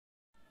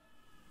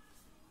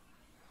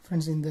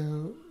Friends, in the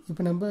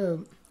இப்போ நம்ம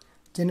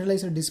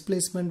generalized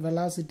displacement,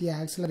 velocity,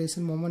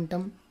 acceleration,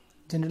 momentum,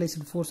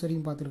 generalized force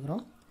வரைக்கும்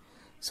பார்த்துருக்குறோம்.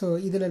 ஸோ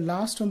இதில்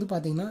லாஸ்ட் வந்து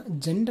பார்த்தீங்கன்னா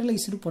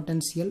generalized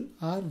potential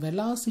or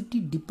velocity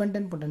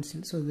dependent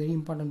potential. So very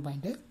important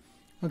point.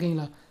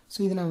 ஓகேங்களா? ஸோ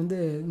இதை நான் வந்து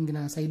இங்கே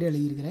நான் சைடு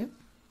எழுதியிருக்கிறேன்.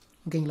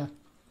 ஓகேங்களா?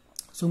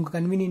 ஸோ உங்கள்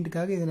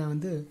கன்வீனியன்ட்டுக்காக இதை நான்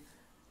வந்து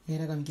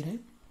நேராக காமிக்கிறேன்.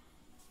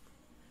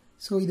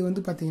 ஸோ இது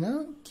வந்து பார்த்தீங்கன்னா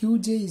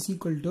qj is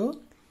equal to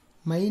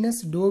minus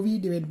dou v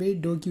divided by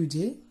dou qj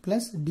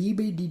plus d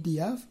by dt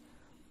of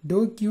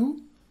dou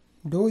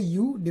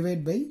u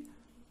divided by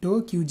dou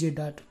qj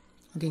dot.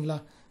 ஓகேங்களா?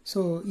 ஸோ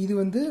இது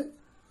வந்து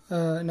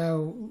நான்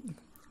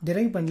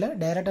டெரைவ் பண்ணல,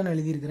 டைரெக்டாக நான்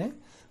எழுதியிருக்கிறேன்.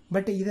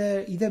 பட்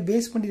இதை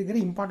பேஸ் பண்ணியிருக்கிற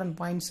இம்பார்ட்டன்ட்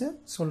பாயிண்ட்ஸை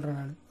சொல்கிறேன்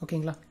நான்.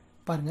 ஓகேங்களா?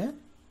 பாருங்கள்.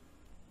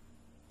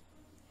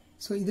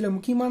 ஸோ இதில்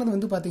முக்கியமானது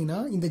வந்து பார்த்தீங்கன்னா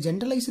இந்த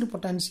ஜென்ரலைஸ்டு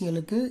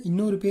பொட்டன்ஷியலுக்கு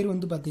இன்னொரு பேர்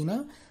வந்து பார்த்தீங்கன்னா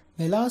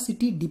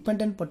வெலாசிட்டி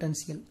டிபெண்டன்ட்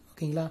பொட்டன்ஷியல்.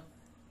 ஓகேங்களா?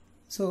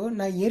 ஸோ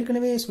நான்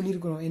ஏற்கனவே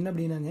சொல்லியிருக்கிறோம் என்ன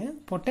அப்படின்னாங்க,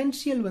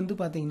 பொட்டன்ஷியல் வந்து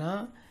பார்த்தீங்கன்னா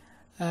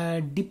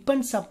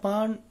டிபெண்ட்ஸ்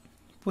அப்பான்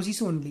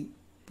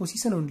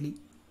பொசிஷன் ஒன்லி.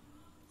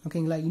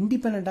 ஓகேங்களா?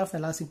 Independent of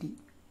velocity.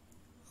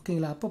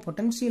 ஓகேங்களா? அப்போ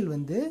பொட்டன்ஷியல்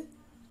வந்து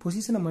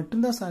பொசிஷனை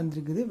மட்டும்தான்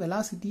சார்ந்திருக்குது,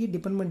 வெலாசிட்டியே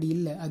டிபெண்ட் பண்ணி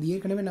இல்லை. அது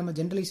ஏற்கனவே நம்ம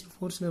ஜென்ரலைஸ்டு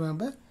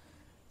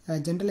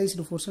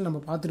ஃபோர்ஸில் நம்ம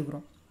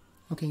பார்த்துருக்குறோம்.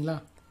 ஓகேங்களா?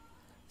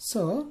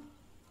 ஸோ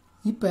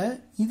இப்போ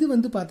இது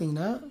வந்து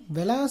பார்த்தீங்கன்னா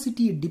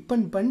வெலாசிட்டியை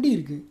டிபெண்ட் பண்ணி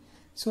இருக்குது.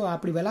 ஸோ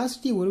அப்படி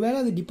வெலாசிட்டி ஒருவேளை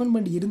அது டிபெண்ட்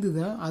பண்ணி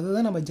இருந்ததுன்னா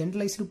அதுதான் நம்ம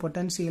ஜென்ரலைஸ்டு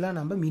பொட்டன்ஷியலாக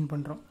நம்ம மீன்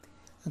பண்ணுறோம்.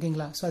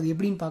 ஓகேங்களா? ஸோ அது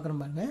எப்படின்னு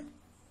பார்க்குறோம் பாருங்க.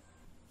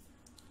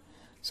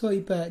 ஸோ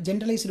இப்போ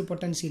ஜென்ரலைஸ்டு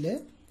பொட்டன்ஷியலு,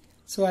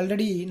 ஸோ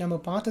ஆல்ரெடி நம்ம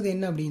பார்த்தது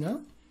என்ன அப்படின்னா,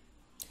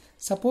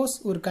 சப்போஸ்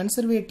ஒரு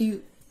கன்சர்வேட்டிவ்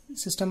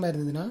சிஸ்டமாக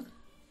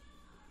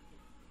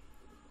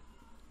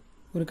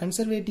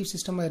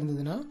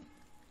இருந்ததுன்னா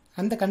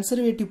அந்த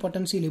கன்சர்வேட்டிவ்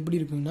பொட்டன்ஷியல் எப்படி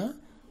இருக்குன்னா,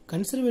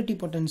 conservative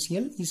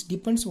potential is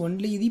depends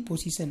only the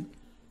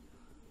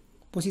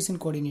position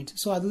coordinates.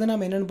 So அதுதான்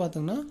நம்ம என்னென்னு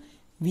பார்த்தோம்னா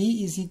v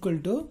is equal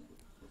to,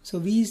 so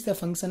v is the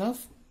function of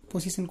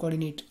position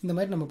coordinate, இந்த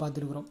மாதிரி நம்ம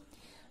பார்த்துருக்குறோம்.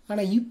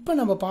 ஆனால் இப்போ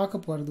நம்ம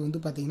பார்க்க போகிறது வந்து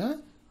பார்த்தீங்கன்னா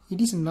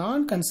இட் இஸ்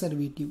நான்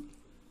கன்சர்வேட்டிவ்.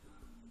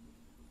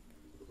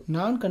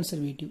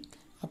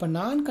 அப்போ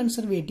நான்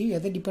கன்சர்வேட்டிவ்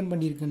எதை டிபெண்ட்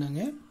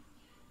பண்ணியிருக்குன்னாங்க,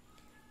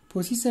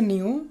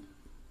 பொசிஷனையும்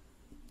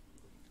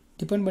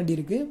டிபெண்ட்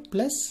பண்ணியிருக்கு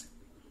ப்ளஸ்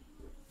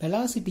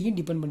வெலாசிட்டியும்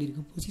டிபெண்ட்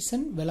பண்ணியிருக்கு.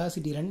 பொசிஷன்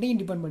வெலாசிட்டி ரெண்டையும்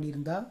டிபெண்ட்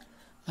பண்ணியிருந்தால்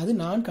அது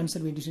நான்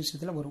கன்சர்வேட்டிவ்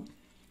சிஸ்டத்தில் வரும்.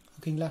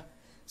 ஓகேங்களா?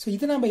 ஸோ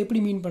இதை நம்ம எப்படி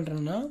மீன்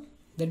பண்ணுறோம்னா,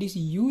 that is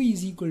u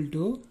is equal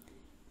to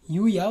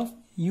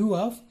u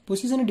of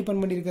பொசிஷனை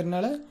depend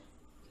பண்ணியிருக்கிறதுனால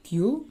q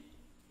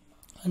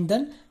and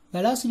then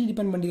velocity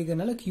depend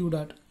பண்ணியிருக்கிறதுனால q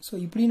dot. So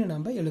இப்படின்னு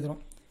நம்ம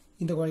எழுதுகிறோம்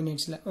இந்த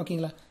கோஆர்டினேட்ஸில்.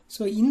 ஓகேங்களா?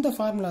 ஸோ இந்த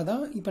ஃபார்முலா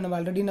தான் இப்போ நம்ம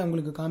ஆல்ரெடி நான்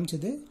உங்களுக்கு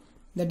காமிச்சது.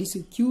 That is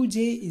qj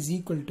is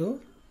equal to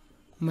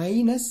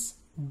minus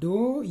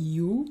dou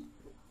u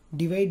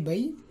divide by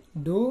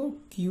dou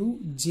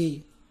qj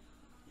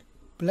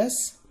plus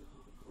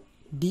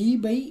d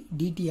by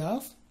dt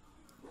of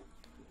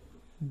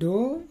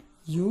dou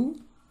u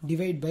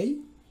divide by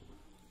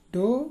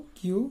dou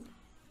q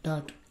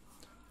dot.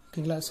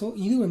 ஓகேங்களா? ஸோ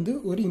இது வந்து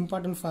ஒரு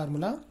இம்பார்ட்டன்ட்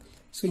ஃபார்முலா.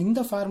 ஸோ இந்த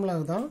ஃபார்முலா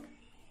தான்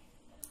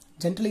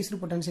generalised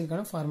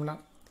பொட்டன்ஷியலுக்கான formula.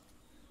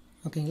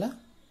 ஓகேங்களா?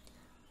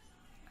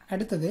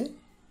 அடுத்தது,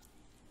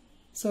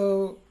 so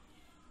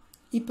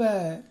இப்போ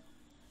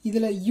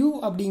இதில் u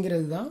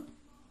அப்படிங்கிறது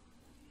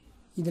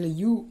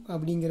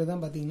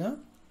தான் பார்த்தீங்கன்னா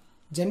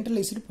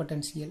ஜென்ரலைஸ்டு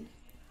பொட்டன்ஷியல்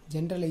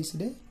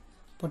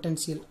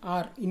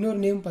ஆர் இன்னொரு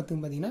நேம்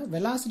பார்த்தீங்கன்னா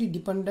velocity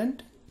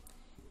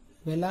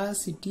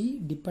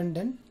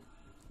dependent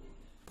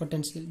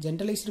potential.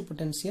 Generalised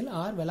potential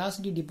R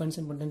velocity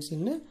dependent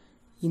பொட்டன்ஷியல்னு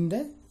இந்த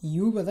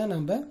யூவை தான்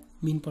நம்ம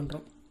மீன்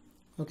பண்ணுறோம்.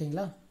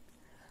 ஓகேங்களா?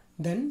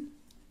 தென்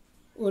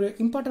ஒரு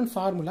இம்பார்ட்டன்ட்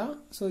ஃபார்முலா.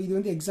 ஸோ இது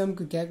வந்து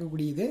எக்ஸாமுக்கு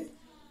கேட்கக்கூடியது.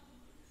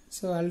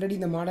 ஸோ ஆல்ரெடி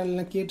இந்த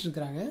மாடல்லாம்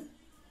கேட்டிருக்கிறாங்க.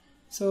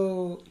 So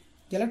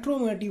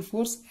electromotive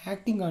force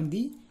acting on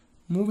the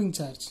moving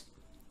charge.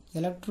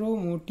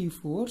 Electromotive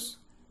force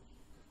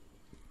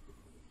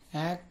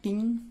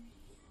acting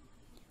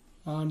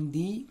on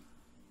the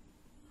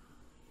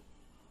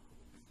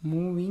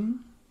moving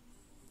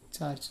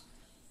charge.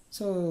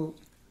 So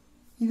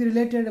இது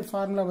ரிலேட்டட்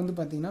ஃபார்முலா வந்து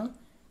பார்த்தீங்கன்னா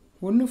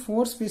ஒன்று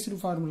ஃபோர்ஸ்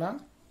பேஸ்டு ஃபார்முலா,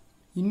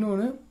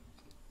 இன்னொன்று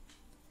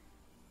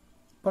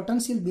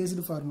பொட்டன்ஷியல்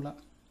பேஸ்டு ஃபார்முலா.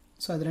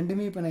 ஸோ அது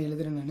ரெண்டுமே இப்போ நான்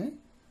எழுதுகிறேன் நான்.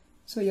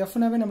 ஸோ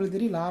எஃப்னாவே நம்மளுக்கு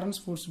தெரியும் லாரன்ஸ்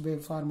ஃபோர்ஸ்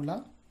ஃபார்முலா.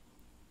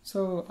 ஸோ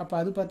அப்போ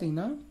அது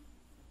பார்த்தீங்கன்னா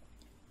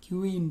q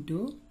into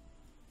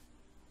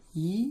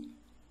e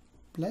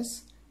plus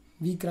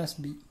V cross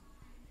B.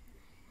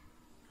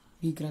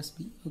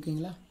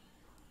 ஓகேங்களா?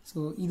 ஸோ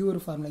இது ஒரு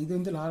ஃபார்முலா. இது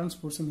வந்து லாரன்ஸ்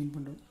ஃபோர்ஸை மீன்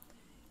பண்ணுறோம்.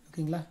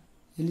 ஓகேங்களா?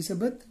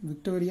 Elizabeth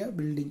Victoria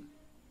building.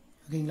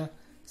 ஓகேங்களா?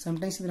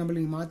 சம்டைம்ஸ் இது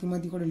நம்மளுக்கு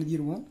மாற்றி கூட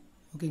எழுதிடுவோம்.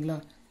 ஓகேங்களா?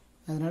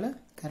 அதனால்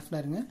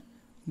கேர்ஃபுல்லாக இருங்க.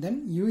 தென்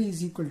u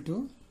is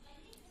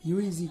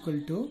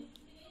equal to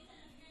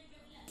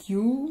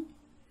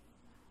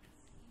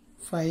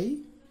q5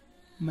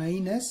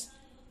 minus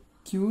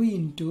q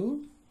into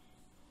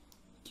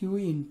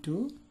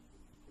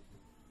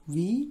v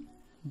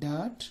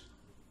dot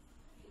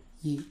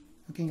a.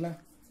 ஓகேங்களா?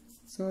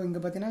 ஸோ இங்கே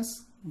பார்த்தீங்கன்னா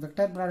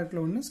வெக்டார்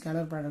ப்ராடக்ட்டில் ஒன்று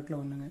ஸ்கேலர் ப்ராடக்ட்டில்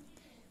ஒன்றுங்க.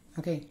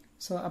 ஓகே,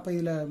 ஸோ அப்போ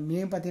இதில்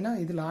மெயின் பார்த்தீங்கன்னா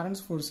இது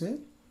லாரன்ஸ் ஃபோர்ஸு,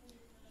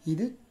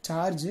 இது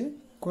சார்ஜு,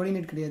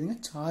 கோஆர்டினேட் கிடையாதுங்க,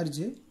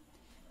 charge,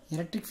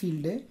 electric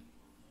field,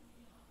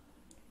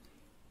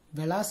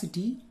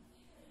 velocity,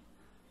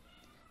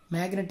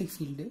 magnetic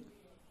field.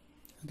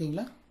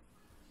 ஓகேங்களா.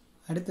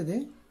 அடுத்தது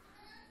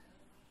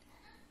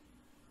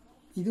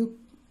இது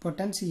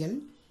பொட்டன்ஷியல்,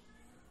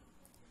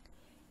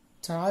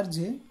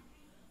 சார்ஜு,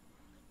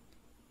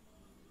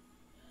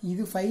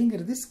 இது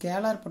ஃபைங்கிறது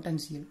ஸ்கேலார்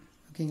பொட்டன்ஷியல்.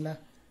 ஓகேங்களா.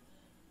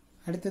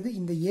 அடுத்தது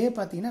இந்த ஏ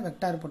பார்த்தீங்கன்னா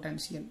வெக்டார்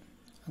பொட்டன்ஷியல்.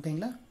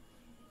 ஓகேங்களா.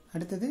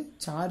 அடுத்தது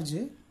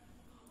சார்ஜு,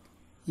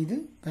 இது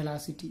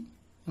வெலாசிட்டி.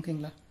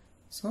 ஓகேங்களா.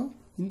 ஸோ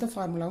இந்த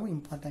ஃபார்முலாவும்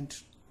இம்பார்ட்டண்ட்.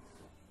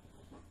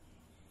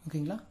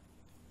 ஓகேங்களா.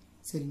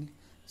 சரிங்க.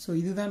 ஸோ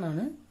இதுதான்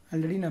நான்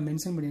ஆல்ரெடி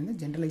மென்ஷன்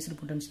பண்ணியிருந்தேன் ஜென்ரலைஸ்டு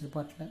பொட்டன்ஷியல்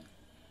பார்ட்டில்.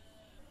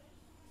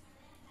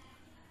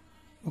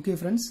 ஓகே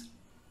ஃப்ரெண்ட்ஸ்,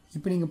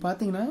 இப்போ நீங்கள்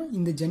பார்த்தீங்கன்னா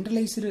இந்த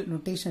ஜென்ரலைஸ்டு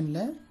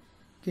நொட்டேஷனில்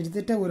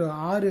கிட்டத்தட்ட ஒரு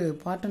 6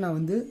 பார்ட்டை நான்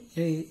வந்து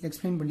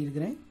எக்ஸ்பிளைன்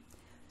பண்ணியிருக்கிறேன்.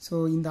 ஸோ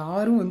இந்த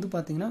 6ம் வந்து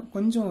பார்த்தீங்கன்னா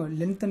கொஞ்சம்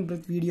லென்த் அண்ட்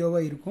பிரெத்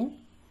வீடியோவாக இருக்கும்.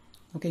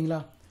 ஓகேங்களா.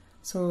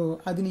 ஸோ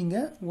அது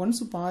நீங்கள்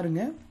ஒன்ஸ்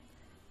பாருங்கள்,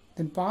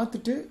 தென்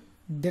பார்த்துட்டு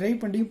டிரைவ்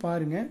பண்ணியும்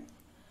பாருங்கள்.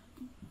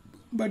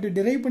 பட்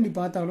டிரைவ் பண்ணி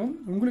பார்த்தாலும்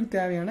உங்களுக்கு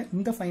தேவையான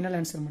இந்த ஃபைனல்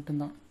ஆன்சர்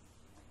மட்டும்தான்.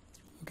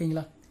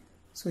 ஓகேங்களா.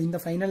 ஸோ இந்த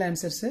final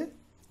answers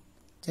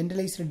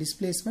generalised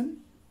displacement,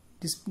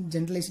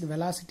 generalised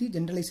velocity,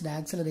 generalised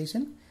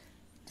acceleration.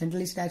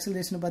 Generalised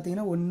acceleration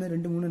பார்த்தீங்கன்னா 1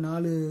 2 3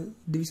 4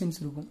 டிவிஷன்ஸ்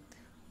இருக்கும்,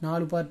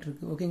 4 பார்ட்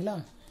இருக்குது. ஓகேங்களா.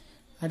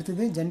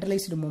 அடுத்தது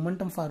generalised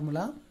momentum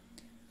formula,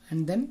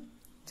 and then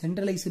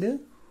generalised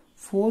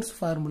force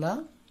formula,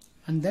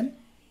 and then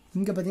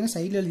இங்கே பார்த்தீங்கன்னா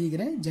சைடில்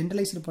எழுதிக்கிறேன்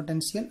generalised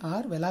potential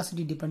R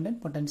velocity dependent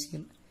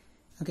potential.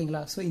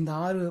 ஓகேங்களா. ஸோ இந்த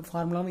 6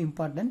 ஃபார்முலாவும்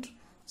இம்பார்ட்டண்ட்.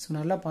 ஸோ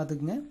நல்லா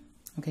பார்த்துக்குங்க.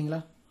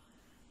 ஓகேங்களா.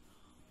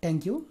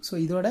 தேங்க்யூ. ஸோ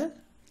இதோட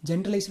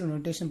generalised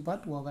notation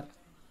part over.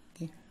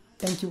 Okay,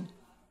 thank you.